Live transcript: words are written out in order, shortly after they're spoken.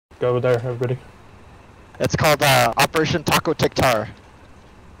Go there, everybody. It's called Operation Tacotime.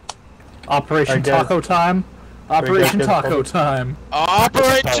 Operation Taco Time. Operation Taco Time.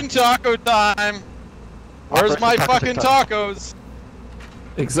 Operation Taco Time. Where's my fucking tacos?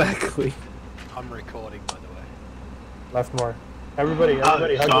 Exactly. I'm recording, by the way. Left more. Everybody, hug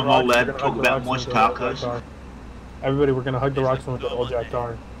the so I'm all rocks. led, talk about moist tacos. Everybody, we're gonna hug the rocks with the old Jack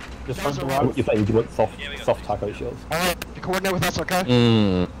Darn. Just hug the rocks. You're saying you want soft taco shells. Alright, you coordinate with us,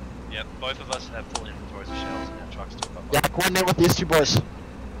 okay? Yep, both of us have full inventories of shells and our trucks too. Yeah, coordinate with these two boys.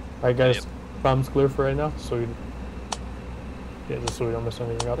 Alright guys, bomb's clear for right now, so we... Yeah, just so we don't mess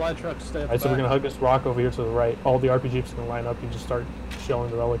anything up. Fly truck, stay up. Alright, so we're gonna hug this rock over here to the right. All the RPGs can line up, you just start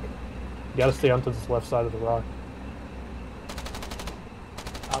shelling the relic. You gotta stay onto this left side of the rock.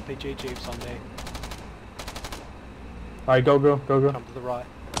 RPG jeeps on me. Alright, go. Come to the right.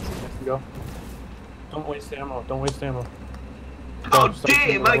 Go. Don't waste ammo, Oh start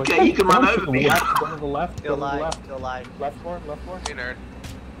damn, from the okay, you can run over me. Go to the left, Go live. Left more. Hey, nerd.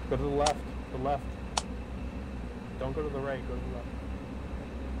 Go to the left, Don't go to the right, go to the left.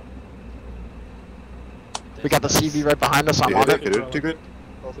 We got the CV right behind us. I'm on it. Too good.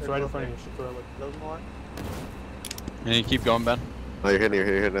 It's right in front of you, shoot the relic. Those more. And you keep going, Ben. Oh, you're hitting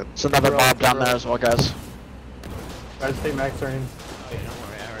it. There's another mob down there as well, guys. Guys, stay max turning.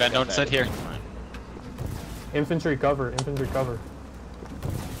 Ben, don't sit here. Infantry cover.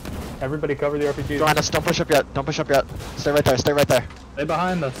 Everybody cover the RPG. Join us, don't push up yet. Stay right there. Stay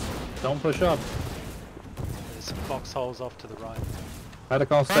behind us. Don't push up. There's some foxholes off to the right.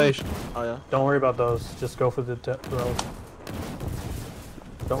 Medical station. Oh yeah. Don't worry about those, just go for the relic.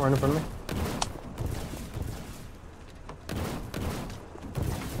 Don't run in front of me.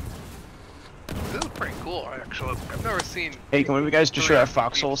 This is pretty cool, actually. I've never seen... Hey, can one of you guys destroy our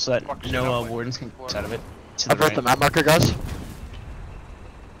foxhole so that no wardens can get out of it? I brought the map marker, guys.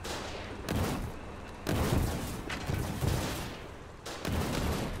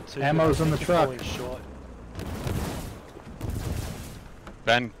 So Ammo's in the truck. Short.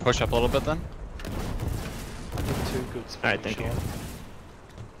 Ben, push up a little bit then. I think two goods. Alright, thank you.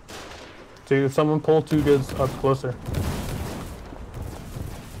 Dude, someone pull 2 goods up closer.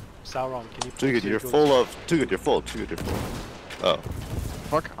 Sauron, can you pull Too good, you're goods? full of. Too good, you're full. Oh.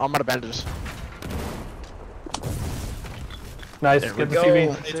 Fuck, I'm out of bandages. Nice, There get we the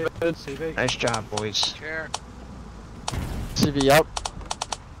go. CV. Nice job, boys. Care. CV up.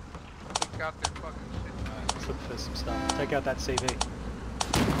 They got their fucking shit. Let's look for some stuff. Take out that CV.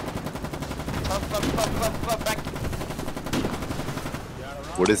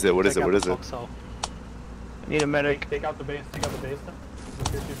 What is it? Take out the foxhole. I need a medic. Take out the base then.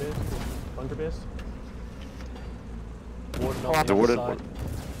 Security base, bunker base. Warden Oh, on the the warden. other side.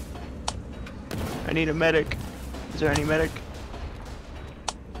 I need a medic. Is there any medic?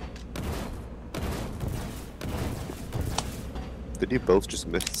 Did you both just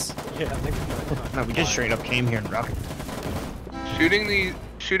miss? Yeah, I think we're gonna No, we just straight up came here and rocket.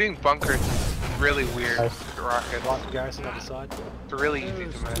 Shooting bunkers is really weird. Nice. Rocket. Lock the garrison on the side. It's really easy to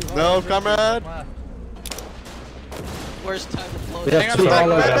miss. No, comrade! Worst time to blow We have Hang on two a second,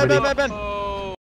 hollows, Ben, everybody. Ben.